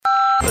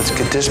Let's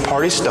get this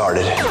party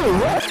started.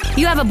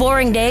 You have a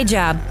boring day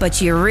job,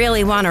 but you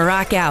really want to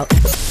rock out.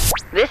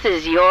 This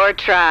is your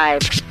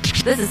tribe.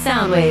 This is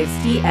Soundwaves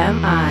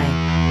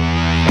TMI.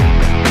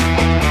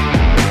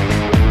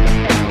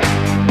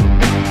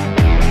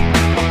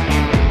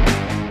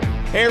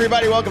 Hey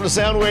everybody, welcome to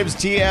Soundwaves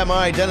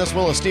TMI. Dennis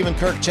Willis, Stephen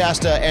Kirk,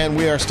 Chasta, and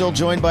we are still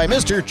joined by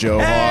Mr. Joe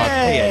Hawk.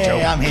 Hey, Joe.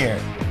 I'm here.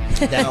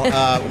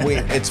 Now,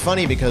 it's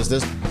funny because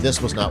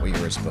this was not what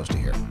you were supposed to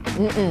hear.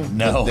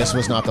 No. This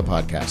was not the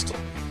podcast.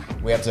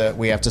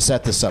 We have to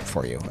set this up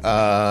for you.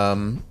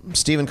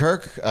 Stephen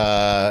Kirk,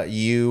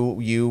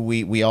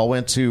 we all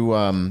went to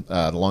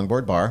the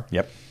Longboard Bar.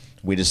 Yep.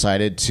 We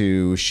decided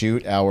to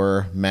shoot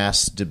our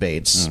mass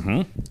debates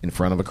in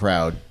front of a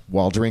crowd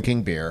while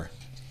drinking beer.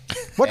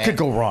 What could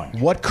go wrong?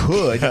 What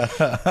could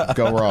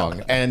go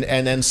wrong? And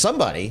then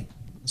somebody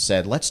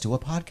said, let's do a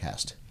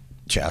podcast.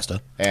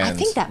 Shasta. And I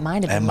think that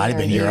might have been That might have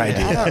been your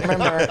idea. I don't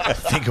remember. I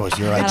think it was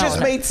your idea. It just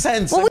made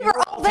sense. Well, we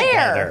were all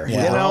there.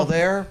 Yeah. You know,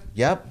 there.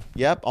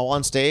 Yep. All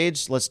on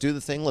stage. Let's do the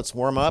thing. Let's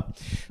warm up.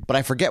 But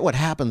I forget what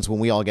happens when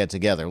we all get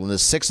together. When the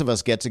six of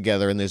us get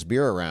together and there's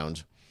beer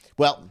around.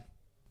 Well,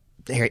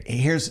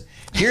 here's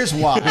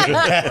why.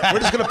 We're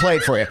just going to play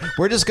it for you.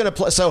 We're just going to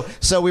play.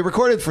 So we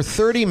recorded for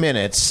 30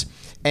 minutes,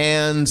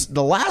 and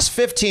the last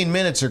 15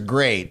 minutes are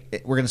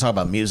great. We're going to talk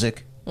about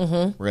music. We're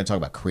going to talk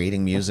about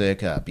creating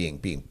music, being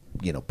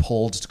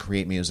pulled to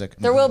create music.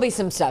 There will be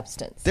some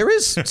substance. There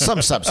is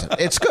some substance.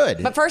 It's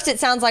good. But first, it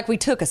sounds like we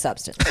took a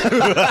substance.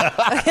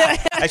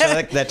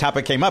 Actually, that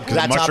topic came up because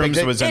That topic mushrooms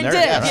did- was in It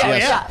there. did.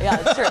 Yeah,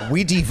 it's true.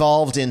 We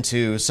devolved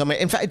into some.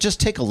 In fact, just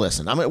take a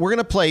listen. We're going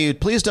to play you.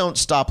 Please don't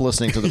stop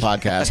listening to the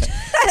podcast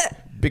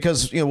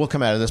because we'll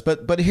come out of this.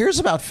 But here's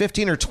about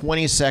 15 or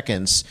 20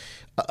 seconds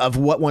of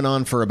what went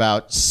on for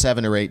about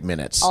 7 or 8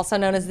 minutes. Also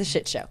known as the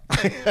shit show.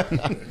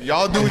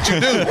 Y'all do what you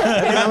do.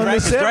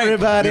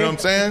 Everybody. You know what I'm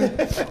saying?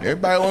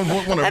 Everybody want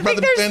to. I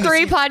think there's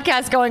 3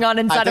 podcasts going on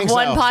inside of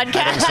one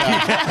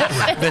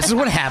podcast. This is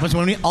what happens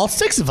when all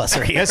 6 of us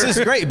are here. This is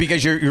great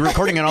because you're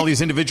recording on all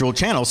these individual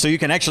channels, so you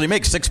can actually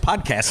make 6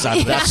 podcasts out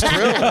of that. That's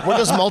true. We're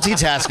just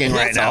multitasking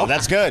right now.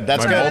 That's good.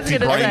 That's good.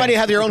 multi-brain. Everybody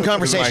have your own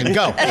conversation.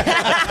 Go.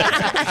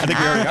 I think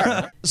we already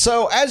are.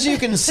 So as you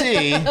can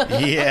see,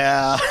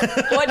 Yeah.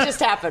 What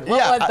just happened?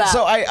 What was that?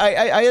 So I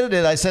edited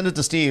it. I sent it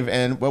to Steve,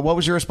 and what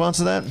was your response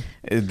to that?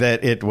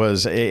 That it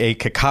was a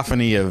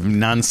cacophony of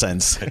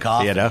nonsense.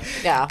 Cacophony.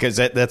 Yeah. Because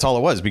that's all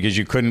it was, because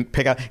you couldn't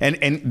pick out.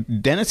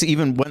 And Dennis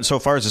even went so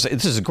far as to say,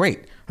 this is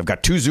great. I've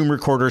got 2 Zoom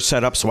recorders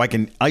set up so I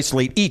can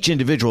isolate each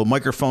individual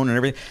microphone and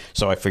everything.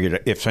 So I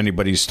figured if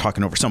anybody's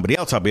talking over somebody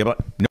else, I'll be able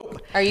to,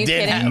 nope. Are you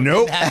kidding?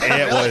 Nope.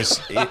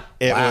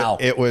 It Wow.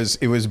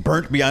 was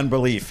burnt beyond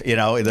belief.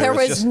 There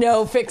was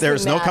no fixing There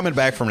was no that. coming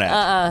back from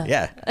that.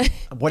 Yeah.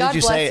 What God did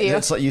you bless say? you.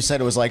 It's like you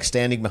said it was like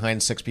standing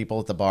behind 6 people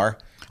at the bar.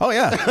 Oh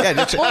yeah.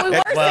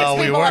 Yeah. Well,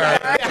 we were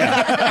 6 people.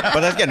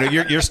 But again,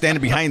 you're standing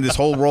behind this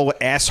whole row of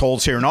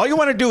assholes here, and all you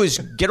want to do is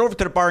get over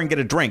to the bar and get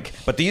a drink.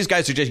 But these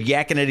guys are just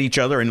yakking at each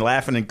other and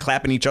laughing and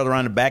clapping each other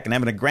on the back and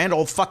having a grand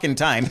old fucking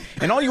time.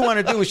 And all you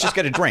want to do is just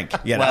get a drink.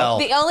 Well,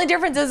 The only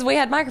difference is we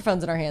had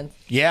microphones in our hands.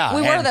 yeah.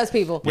 We were and those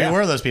people. We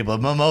were those people.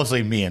 But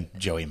mostly me and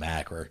Joey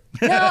Mack were.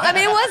 No, I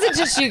mean, it wasn't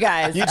just you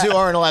guys. You two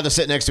aren't allowed to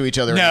sit next to each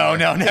other No,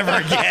 anymore. never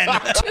again.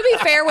 To be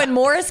fair, when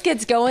Morris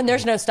gets going,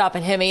 there's no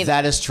stopping him either.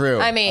 That is true.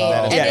 I mean,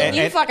 That is and then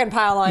true. you fucking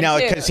pile on No,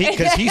 too.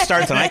 because he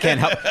starts and I can't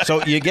help.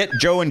 So you get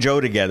Joe and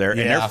Joe together and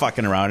Yeah. they're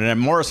fucking around, and then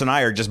Morris and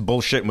I are just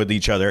bullshitting with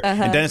each other,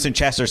 and Dennis and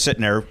Chester are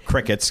sitting there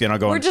crickets, going.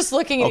 We're just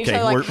looking at each okay,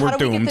 other like, we're how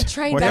do we doomed. get the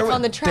train We're- back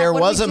on the track? There What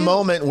do was we a do?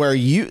 moment where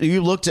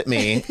you looked at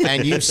me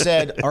and you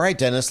said, "All right,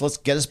 Dennis, let's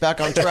get us back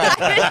on track."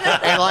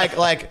 And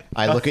like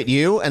I look at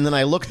you and then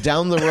I look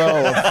down the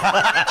row.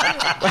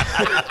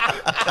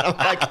 I'm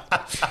like,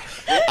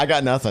 I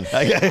got nothing.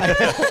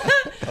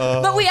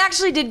 But we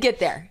actually did get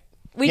there.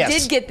 We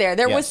Yes. did get there.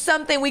 There Yes. was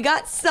something. We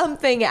got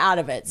something out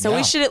of it. So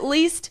we should at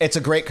least. It's a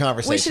great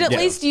conversation. We should at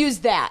least use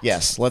that.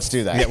 Yes, let's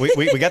do that. Yeah,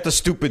 we got the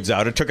stupids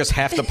out. It took us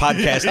half the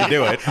podcast to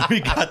do it. We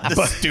got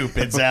the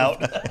stupids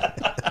out.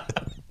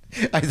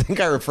 I think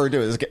I referred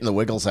to it as getting the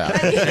wiggles out.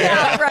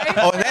 Yeah, right.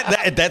 Oh,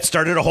 and that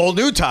started a whole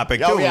new topic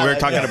too. Oh, yeah, we were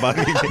talking yeah. about.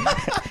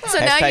 So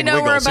now you Hashtag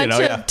know we're a wiggles, bunch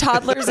yeah. of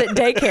toddlers at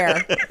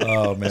daycare.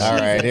 Oh man. All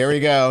right, here we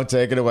go.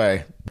 Take it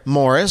away.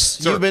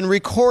 Morris, you've been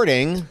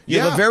recording.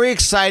 You have a very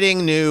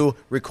exciting new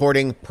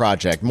recording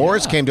project.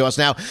 Morris came to us.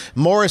 Now,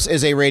 Morris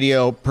is a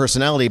radio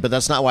personality, but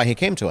that's not why he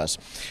came to us.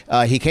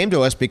 He came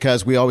to us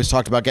because we always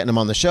talked about getting him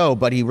on the show,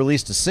 but he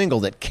released a single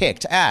that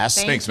kicked ass.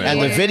 Thanks, man.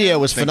 And the video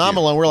was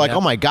phenomenal, and we're like,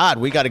 oh my God,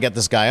 we got to get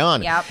this guy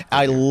on. Yep.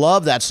 I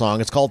love that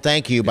song. It's called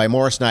Thank You by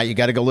Morris Knight. You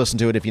got to go listen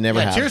to it if you never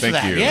have. Cheers for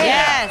Thank that. you.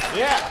 Yeah.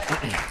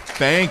 Yes.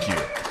 Thank you.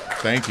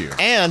 Thank you.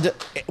 And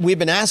we've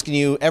been asking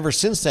you ever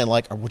since then,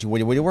 like, what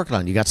are you working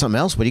on? You got something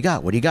else? What do you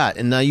got? What do you got?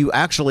 And now you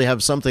actually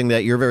have something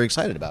that you're very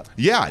excited about.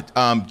 Yeah,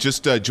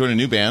 just joined a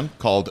new band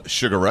called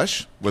Sugar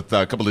Rush with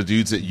a couple of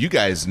dudes that you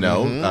guys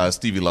know,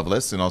 Stevie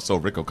Lovelace and also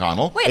Rick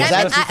O'Connell. Wait, Is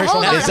that the official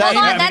hold name? on, Is that- hold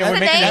on. I That's we're the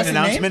making name. an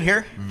announcement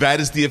here. That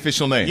is the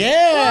official name. Holy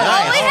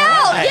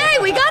hell!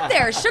 Yay, we got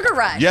there. Sugar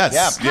Rush. Yes,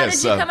 Yep. How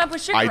yes. did you come up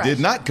with Sugar I Rush? did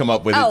not come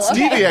up with it. Oh, okay.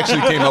 Stevie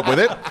actually came up with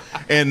it.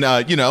 And,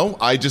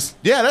 I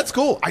just, that's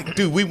cool.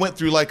 Dude, we went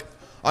through like,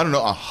 I don't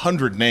know,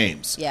 100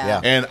 names. Yeah.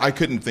 And I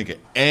couldn't think of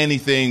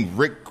anything.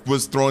 Rick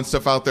was throwing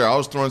stuff out there. I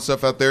was throwing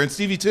stuff out there. And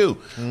Stevie too.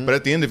 But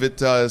at the end of it,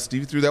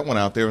 Stevie threw that one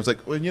out there. I was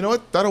like, well, you know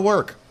what? That'll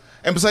work.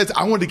 And besides,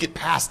 I wanted to get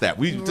past that.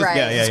 We just, Right.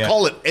 just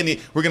call it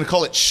we're going to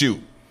call it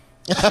Shoot.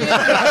 You know what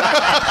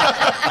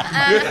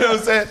I'm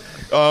saying?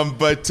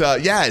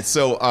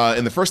 So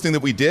and the first thing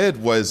that we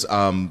did was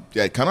kind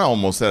of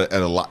almost at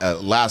a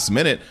last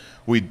minute.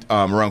 We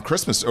around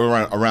Christmas or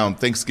around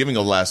Thanksgiving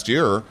of last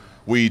year,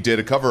 we did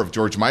a cover of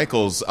George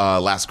Michael's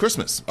Last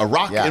Christmas, a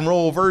rock and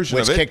roll version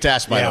Which of it. kicked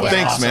ass, by the way.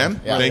 Thanks, Awesome.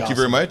 man. Yeah. Thank you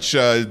very much.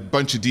 A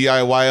bunch of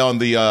DIY on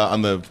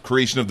the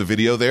creation of the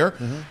video there.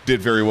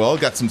 Did very well.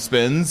 Got some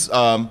spins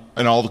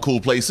in all the cool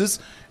places.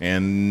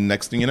 And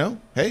next thing you know,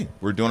 hey,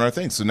 we're doing our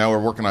thing. So now we're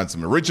working on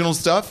some original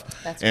stuff.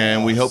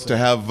 And we hope to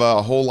have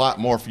a whole lot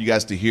more for you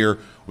guys to hear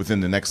within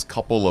the next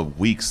couple of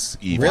weeks,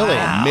 even. Really?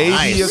 Maybe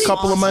Nice. a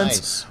couple of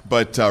months. Nice.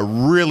 But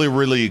really,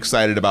 really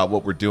excited about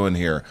what we're doing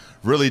here.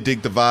 Really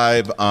dig the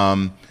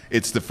vibe.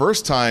 It's the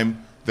first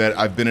time that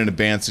I've been in a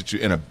band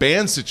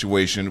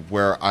situation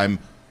where I'm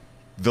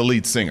the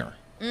lead singer.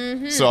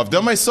 So I've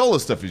done my solo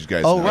stuff, as you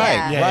guys know.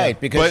 Right.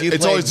 Because But you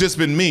it's played- always just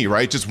been me,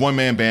 right? Just one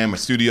man band, my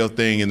studio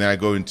thing, and then I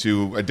go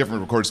into a different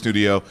record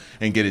studio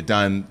and get it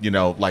done,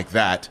 like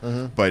that.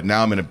 But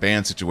now I'm in a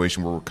band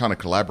situation where we're kind of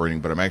collaborating,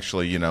 but I'm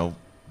actually,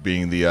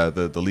 being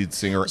the lead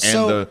singer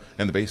and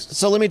the bassist.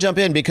 So let me jump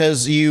in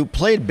because you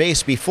played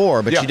bass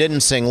before, but Yeah. you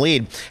didn't sing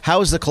lead.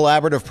 How is the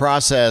collaborative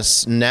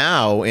process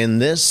now in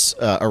this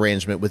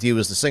arrangement with you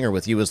as the singer,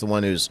 with you as the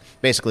one who's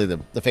basically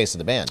the face of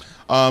the band?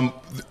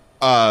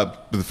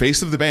 The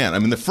face of the band.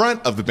 I'm in the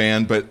front of the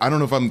band, but I don't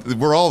know if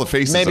we're all the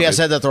faces Maybe of I it.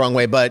 said that the wrong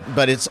way, but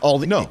it's all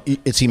No.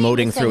 it's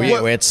emoting through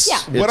you. It's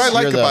What I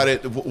like you're about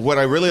it, what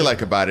I really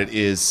like about it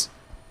is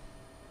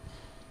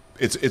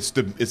it's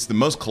the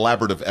most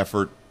collaborative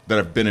effort that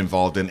I've been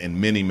involved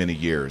in many, many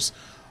years.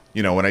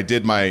 When I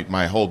did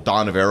my whole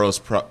Dawn of Arrows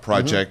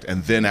project,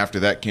 and then after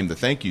that came the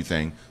Thank You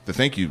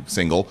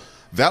single,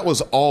 that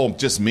was all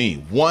just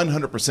me,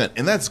 100%.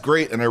 And that's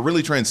great, and I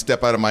really try and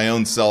step out of my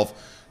own self.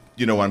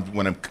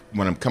 When I'm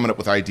coming up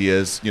with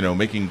ideas,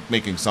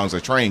 making songs, I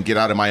try and get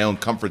out of my own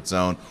comfort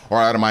zone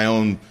or out of my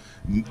own.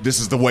 This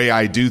is the way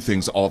I do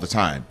things all the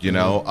time,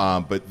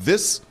 But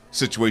this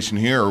situation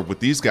here with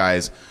these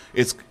guys,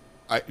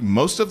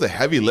 most of the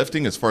heavy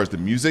lifting as far as the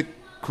music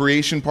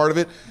creation part of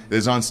it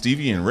is on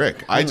Stevie and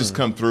Rick. I just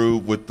come through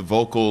with the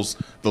vocals,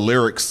 the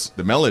lyrics,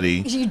 the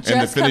melody, You and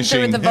just the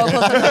finishing. come through with the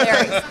vocals and the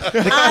lyrics.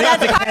 That's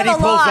kind Eddie of a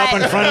pulls lot. up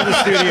in front of the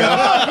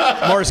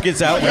studio. Morris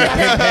gets out with a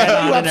pig pen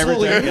on and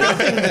everything.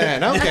 nothing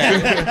then.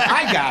 Okay.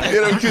 I got it.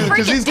 Because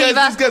Freaking these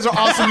diva. guys are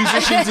awesome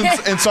musicians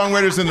and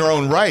songwriters in their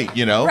own right,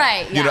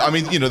 Right, yeah.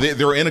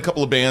 They're in a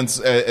couple of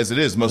bands as it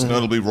is, most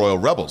notably Royal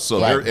Rebels.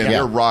 So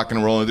they're rocking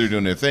and rolling, they're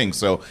doing their thing.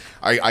 So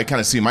I kind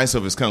of see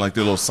myself as kind of like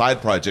their little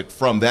side project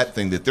from that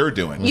thing that they're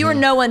doing. You are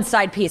no one's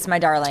side piece, my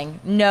darling.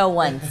 No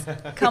one's.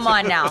 Come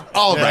on now.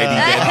 All righty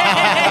then.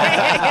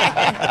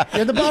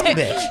 You're the bum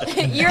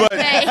bitch. You're made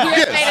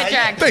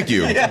attractive. Thank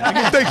you.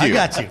 Thank you.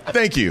 got you.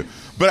 Thank you.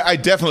 But I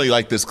definitely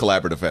like this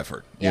collaborative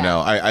effort. Yeah.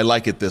 I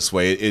like it this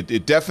way.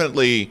 It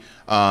definitely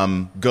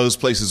goes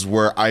places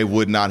where I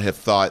would not have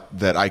thought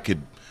that I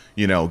could,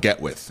 get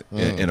with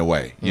in a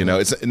way.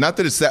 It's not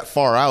that it's that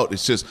far out.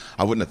 It's just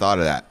I wouldn't have thought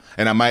of that,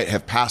 and I might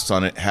have passed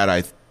on it had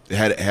I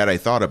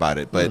thought about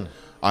it. But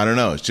I don't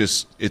know. It's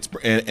just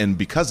and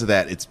because of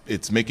that,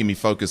 it's making me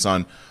focus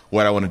on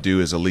what I want to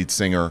do as a lead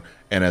singer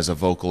and as a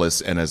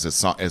vocalist and as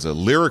a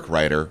lyric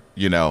writer.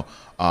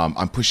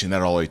 I'm pushing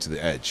that all the way to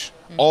the edge.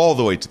 All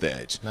the way to the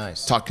edge.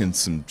 Nice. Talking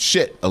some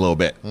shit a little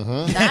bit.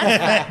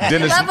 I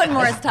love when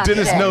Morris talks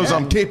Dennis shit. knows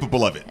I'm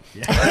capable of it.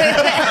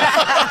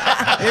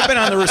 You've been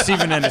on the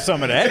receiving end of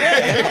some of that.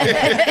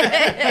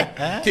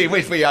 Can't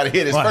wait for y'all to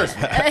hear this first.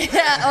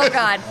 Oh,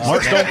 God.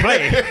 Marks don't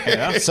play.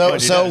 Yeah. So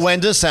But he does. when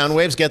does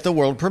Soundwaves get the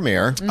world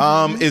premiere?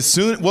 As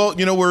soon,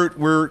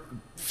 we're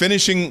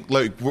finishing,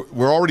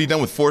 we're already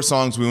done with 4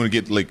 songs. We want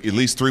to get at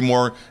least 3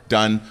 more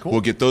done. Cool.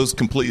 We'll get those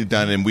completely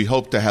done, and we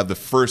hope to have the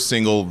first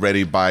single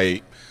ready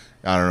by,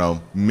 I don't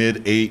know,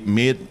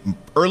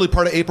 early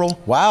part of April.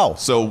 Wow.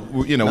 So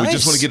we Nice.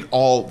 just want to get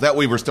all that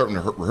way. We're starting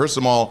to rehearse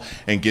them all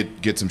and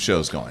get some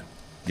shows going.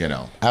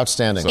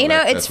 Outstanding. So It's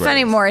that's where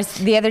funny, it is. Morris.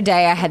 The other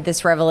day I had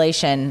this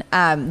revelation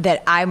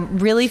that I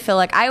really feel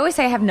like I always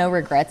say I have no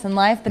regrets in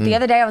life, but the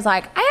other day I was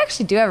like, I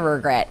actually do have a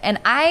regret, and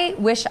I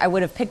wish I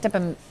would have picked up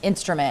an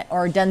instrument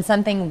or done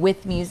something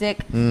with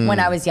music when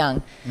I was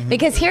young.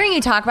 Because hearing you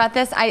talk about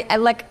this,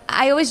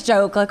 I always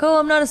joke like, oh,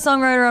 I'm not a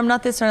songwriter, I'm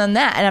not this or I'm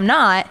that, and I'm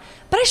not.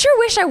 But I sure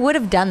wish I would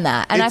have done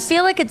that. And I It's-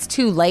 feel like it's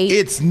too late.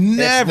 It's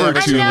never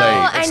never too too late.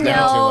 I It's never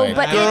too know, late.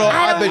 but Girl,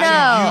 I don't bet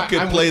know. you could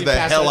I'm play with the you,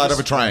 Pastor. hell out of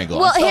a triangle.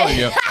 Well, I'm telling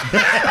you.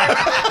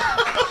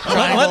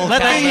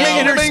 Let the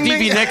inner ding,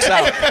 Stevie ding. Nicks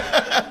out.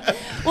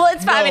 Well,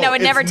 it's fine. I mean, I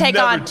would No, never it's take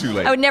never on. too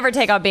late. I would never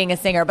take on being a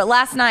singer. But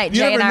last night,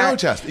 You Jay never and I. know,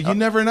 Chester. You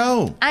never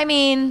know. I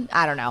mean,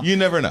 I don't know. You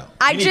never know.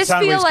 I You need just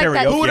feel Soundwaves like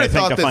that. karaoke. Who would I have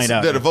think, thought to find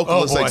out. that a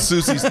vocalist Oh, boy. like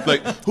Susie's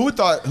like who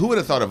would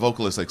have thought a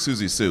vocalist like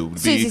Susie Sue would be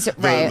Susie Sue,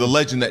 right. the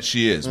legend that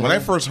she is? When I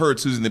first heard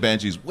Susie and the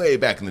Banshees way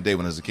back in the day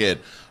when I was a kid,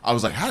 I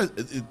was like,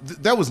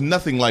 that was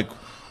nothing like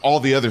all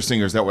the other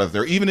singers that were out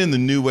there, even in the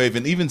new wave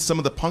and even some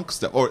of the punk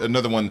stuff. Or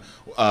another one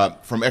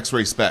from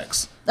X-Ray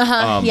Specs.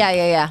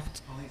 Yeah.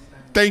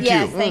 Thank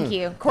Yes, you. thank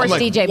you. Of I'm course, like,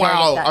 DJ Barry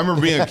wow, did that. I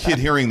remember being a kid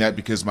hearing that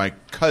because my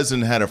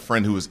cousin had a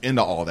friend who was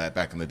into all that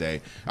back in the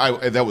day.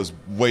 That was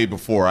way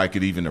before I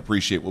could even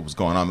appreciate what was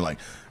going on. I'm like,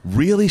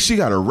 really? She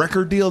got a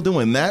record deal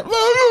doing that? You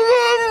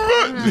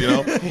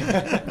know?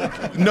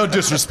 No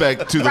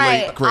disrespect to the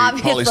Right, late,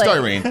 great Polly obviously.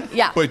 Styrene.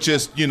 Yeah. But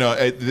just,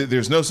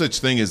 there's no such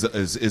thing as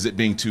it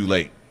being too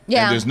late.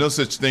 Yeah. And there's no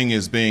such thing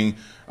as being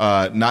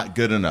not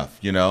good enough,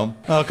 you know?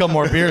 Oh, a couple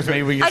more beers,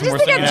 maybe we get I some just more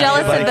think I'm singing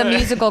jealous out of the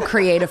musical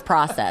creative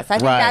process. I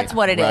think Right, that's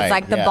what it is. right,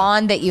 Like the yeah.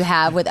 bond that you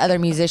have with other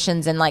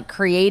musicians and like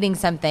creating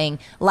something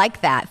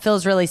like that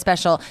feels really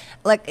special.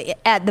 Like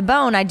at The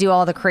Bone, I do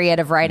all the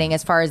creative writing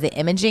as far as the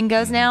imaging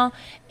goes now.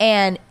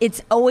 And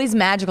it's always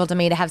magical to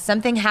me to have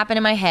something happen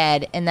in my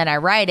head and then I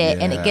write it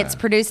and it Yeah. gets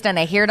produced and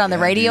I hear it on the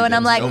Yeah, radio dude, and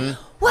I'm that's like, dope.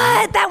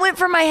 what? That went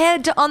from my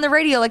head to on the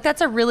radio. Like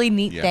that's a really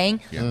neat Yeah, thing.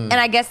 yeah. And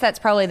I guess that's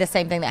probably the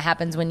same thing that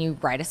happens when you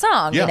write a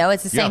song. Yeah, You know,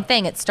 it's the same yeah,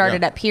 thing. It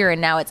started yeah. up here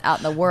and now it's out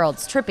in the world.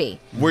 It's trippy.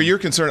 Where you're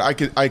concerned, I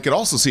could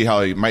also see how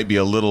it might be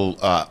a little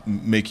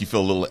make you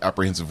feel a little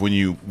apprehensive when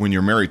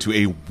you're married to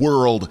a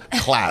world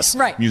class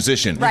Right.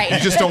 musician. Right. You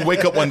just don't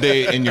wake up one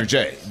day and you're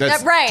Jay.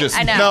 That's Right, Just,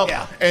 I know. No,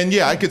 Yeah. and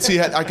yeah, I could see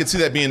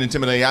that being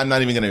intimidating. I'm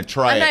not even going to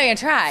try. I'm not it. even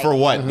gonna try. For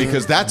what?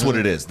 Because that's what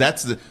it is.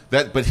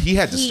 But he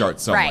had to start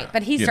somewhere. Right,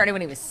 but he You started know.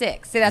 when he was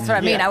 6. See, that's what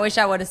I mean. Yeah. I wish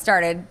I would have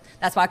started.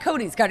 That's why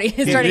Cody's starting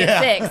at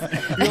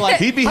 6. You're like,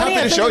 He'd be honey, happy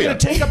I to think show I'm you. gonna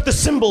take up the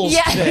cymbals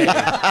Yeah. today.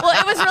 Well,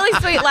 it was really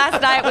sweet.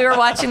 Last night we were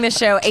watching the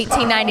show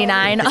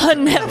 1899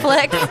 on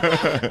Netflix.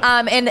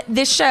 And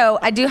this show,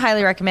 I do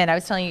highly recommend. I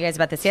was telling you guys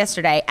about this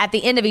yesterday. At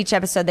the end of each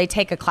episode, they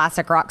take a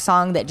classic rock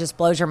song that just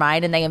blows your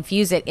mind and they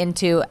infuse it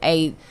into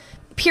a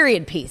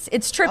period piece.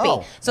 It's trippy.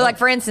 Oh, So, like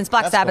for instance,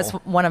 Black that's Sabbath's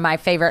cool. one of our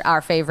favorite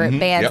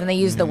bands, Yep. and they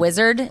use the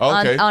Wizard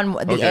Okay. on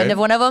the Okay. end of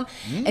one of them.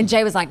 And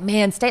Jay was like,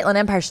 "Man, Stateland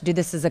Empire should do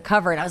this as a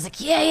cover." And I was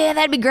like, "Yeah,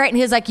 that'd be great." And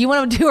he was like, "You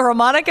want to do a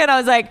harmonica?" And I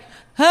was like,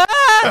 because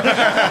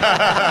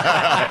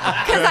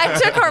I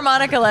took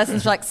harmonica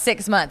lessons for like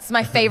 6 months. It's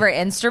my favorite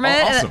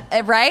instrument, Oh, awesome.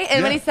 right?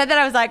 And when Yeah. he said that,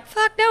 I was like,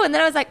 "Fuck no!" And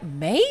then I was like,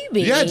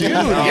 "Maybe, Yeah, dude.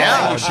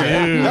 Yeah, sure.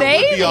 That would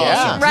maybe, be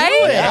awesome. right?"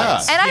 Yeah.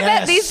 And I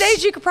bet Yes. these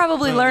days you could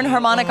probably learn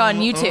harmonica on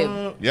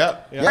YouTube.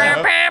 Yep.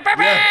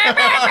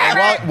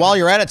 While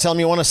you're at it, tell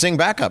me you want to sing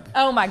backup.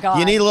 Oh my god!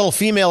 You need a little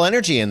female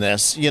energy in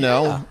this, you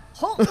know.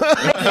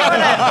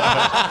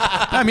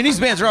 I mean, these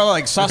bands are all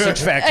like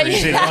sausage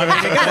factories, you know?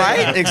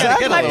 Right?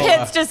 Exactly. My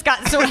pits just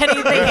got sweaty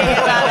thinking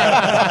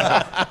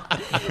about it.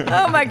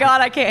 Oh my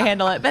god, I can't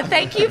handle it. But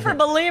thank you for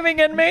believing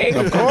in me.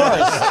 Of course.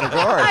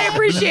 I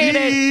appreciate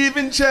it.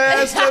 Even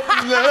chest of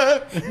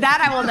love.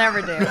 That I will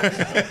never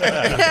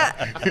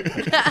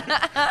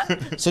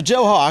do. So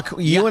Joe Hawk,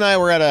 you and I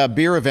were at a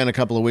beer event a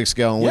couple of weeks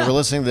ago, and we Yeah. were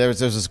listening. There's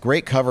this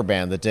great cover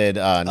band that did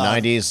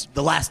 90s.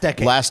 The Last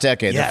Decade. Last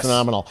Decade. They're Yes.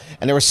 phenomenal.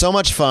 And they were so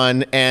much fun.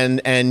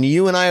 And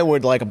you and I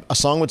would, like, a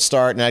song would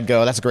start, and I'd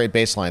go, that's a great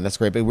bass line. That's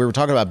great. But we were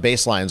talking about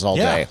bass lines all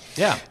Yeah, day.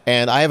 yeah.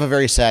 And I have a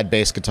very sad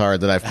bass guitar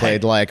that I've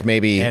played, like,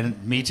 maybe And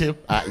me too.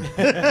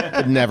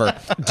 never.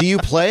 Do you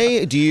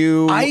play? Do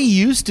you? I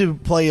used to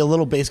play a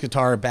little bass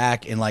guitar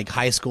back in like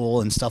high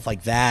school and stuff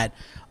like that.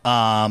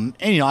 And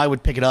I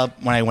would pick it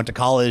up when I went to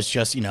college.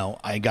 Just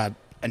I got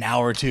an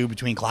hour or two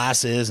between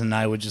classes, and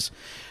I would just.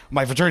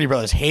 My fraternity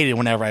brothers hated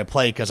whenever I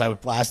played because I would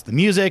blast the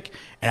music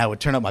and I would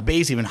turn up my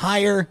bass even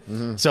higher.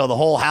 So the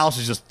whole house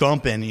was just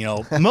thumping.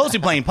 Mostly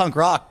playing punk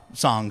rock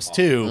songs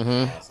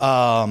too.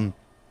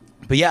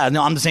 But yeah,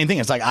 no, I'm the same thing.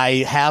 It's like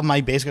I have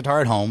my bass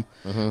guitar at home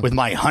with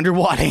my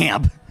 100-watt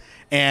amp.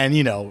 And,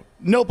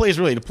 no place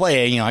really to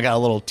play. I got a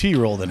little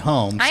 2-year-old at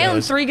home. I so own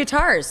it's- 3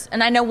 guitars,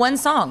 and I know one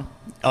song.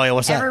 Oh, yeah,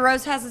 what's that? Every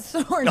rose has its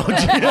thorn.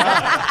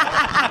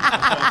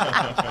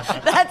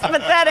 That's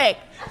pathetic.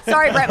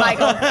 Sorry, Brett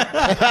Michael.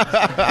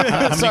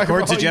 How many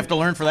chords did you have to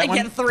learn for that I one?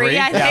 get 3,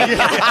 I think.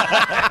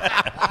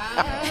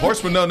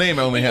 Horse with No Name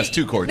only has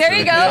 2 chords. There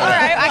you go. All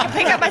right, I can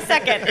pick up my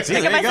second. Pick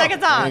there up my you go.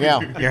 second song.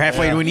 There you go. You're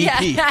halfway to an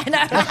EP. Yeah, I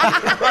know.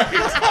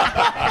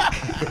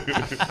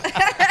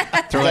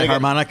 Throw that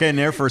harmonica in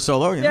there for a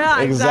solo.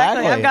 Yeah,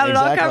 exactly. I've got it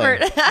all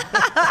covered.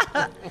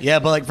 Yeah,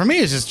 but like for me,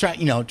 it's just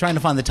trying to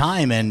find the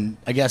time and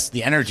I guess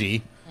the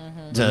energy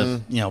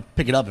to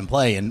pick it up and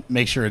play and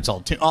make sure it's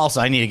all tuned.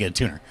 Also, I need to get a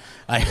tuner.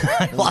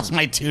 I lost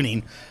my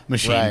tuning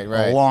machine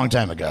Right. a long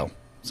time ago.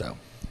 So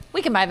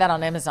We can buy that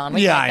on Amazon.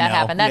 We Yeah, can make I that know.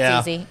 happen.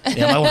 That's Yeah. easy.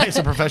 Yeah, my wife's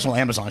a professional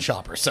Amazon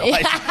shopper, so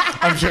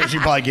I'm sure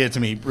she'll probably get it to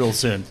me real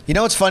soon. You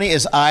know what's funny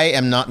is I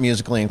am not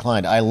musically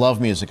inclined. I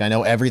love music. I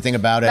know everything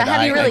about it. But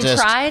have you I really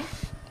just, tried?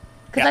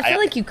 Because Yeah, I feel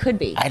like you could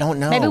be. I don't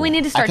know. Maybe we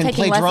need to start I can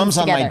taking play drums lessons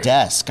on my together.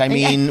 desk. I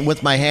mean,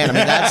 with my hand. I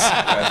mean,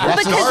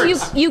 that's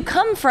Because you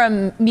come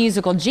from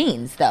musical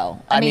genes, though.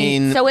 I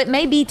mean, so it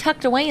may be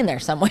tucked away in there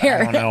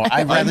somewhere. I don't know.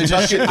 I'd rather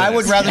just I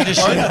would rather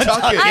just shoot.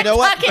 Untuck it. You know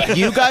what? Untuck it.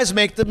 You guys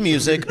make the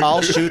music.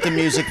 I'll shoot the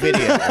music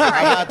video.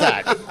 How about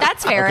that?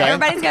 That's fair. Okay.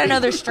 Everybody's got to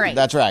know their strengths.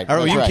 That's right. All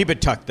right, That's you right. keep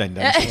it tucked then.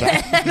 Dennis.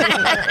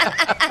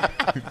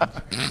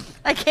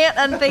 I can't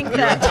unthink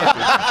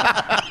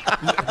that.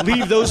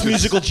 Leave those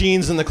musical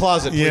genes in the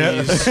closet,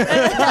 please.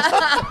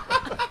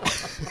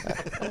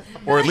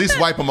 Or at least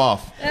wipe them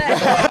off.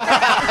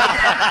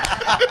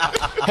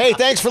 Hey,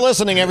 thanks for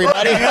listening,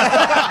 everybody.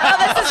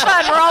 Oh, this is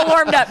fun. We're all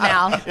warmed up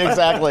now.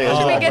 Exactly.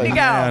 We're good to go.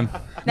 man.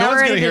 Now No we're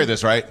one's ready going to hear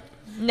this, right?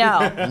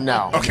 No.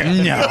 No.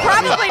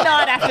 Probably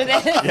not after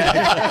this.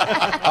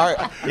 Our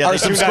they do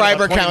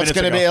subscriber that about 20 count's minutes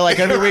going to be ago. like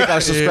every week.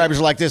 Our subscribers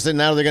are like this, and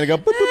now they're going to go.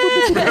 Boop,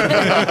 boop,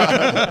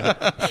 boop,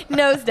 boop.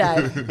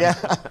 Nosedive. Yeah.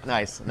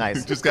 Nice.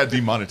 Just got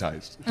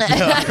demonetized.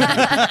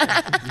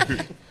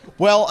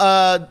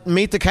 Well,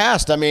 meet the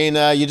cast. I mean,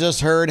 you just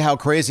heard how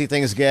crazy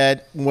things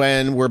get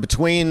when we're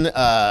between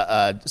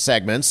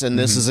segments, and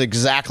this is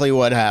exactly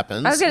what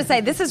happens. I was going to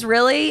say, this is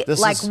really This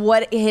like is-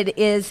 what it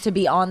is to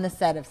be on the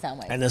set of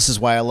Soundwave. And this is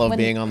why I love When-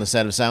 being on the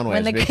set of Soundwaves.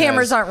 when the because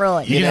cameras aren't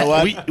rolling. You know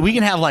what? We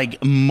can have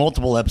like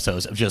multiple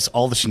episodes of just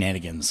all the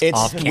shenanigans.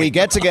 off We camera.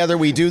 get together,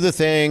 we do the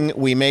thing,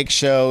 we make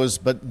shows,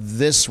 but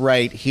this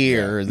right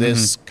here,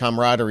 this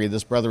camaraderie,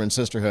 this brother and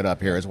sisterhood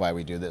up here is why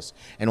we do this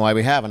and why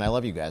we have. And I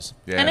love you guys.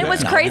 Yeah, And it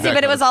was yeah. crazy,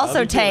 but it was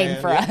also tame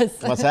for us.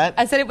 What's that?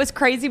 I said it was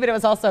crazy, but it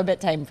was also a bit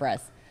tame for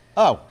us.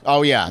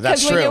 Oh yeah,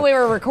 that's 'Cause we true. knew we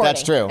were recording.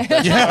 That's true.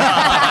 That's true.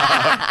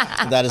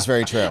 That is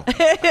very true.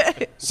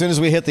 As soon as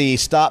we hit the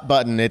stop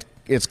button,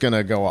 it's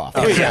gonna go off.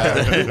 Wait,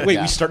 Yeah.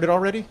 we started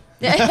already?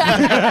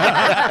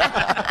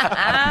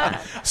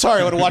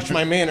 Sorry, I would have watched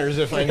my manners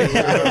if I knew we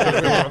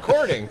were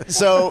recording.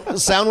 So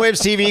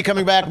Soundwaves TV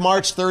coming back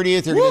March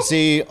 30th. You're going to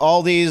see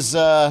all these.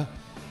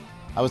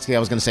 I was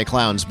going to say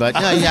clowns, but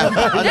no, yeah.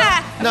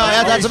 No,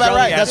 that's about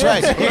right. That's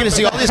right. You're going to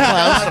see all these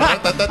clowns.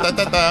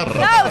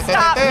 No,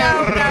 stop.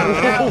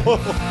 No.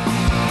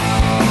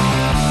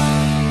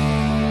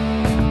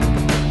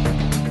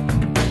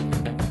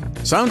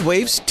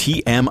 Soundwaves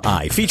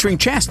TMI, featuring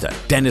Chasta,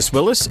 Dennis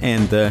Willis,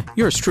 and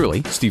yours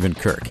truly, Stephen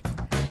Kirk.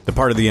 The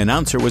part of the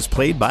announcer was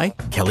played by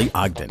Kelly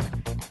Ogden.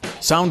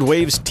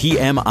 Soundwaves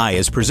TMI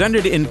is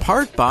presented in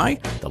part by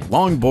the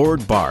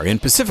Longboard Bar in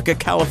Pacifica,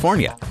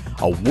 California,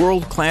 a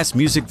world-class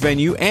music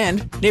venue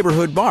and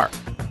neighborhood bar,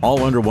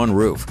 all under one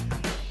roof.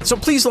 So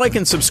please like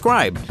and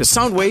subscribe to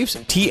Soundwaves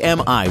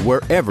TMI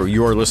wherever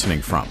you are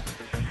listening from.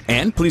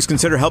 And please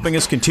consider helping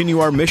us continue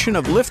our mission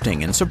of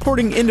lifting and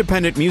supporting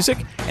independent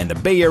music and the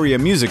Bay Area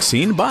music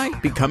scene by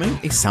becoming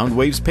a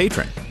Soundwaves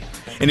patron.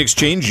 In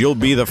exchange, you'll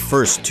be the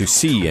first to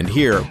see and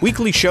hear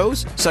weekly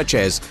shows such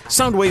as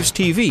Soundwaves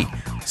TV,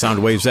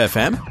 Soundwaves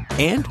FM,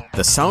 and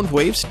the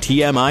Soundwaves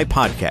TMI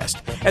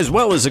podcast, as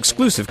well as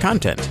exclusive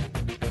content.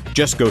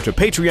 Just go to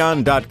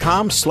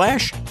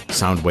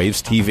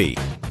patreon.com/SoundwavesTV.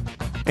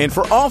 And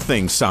for all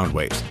things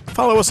Soundwaves,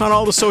 follow us on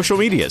all the social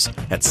medias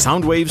at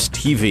Soundwaves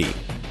TV,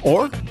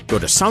 or go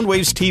to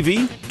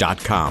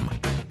soundwavestv.com.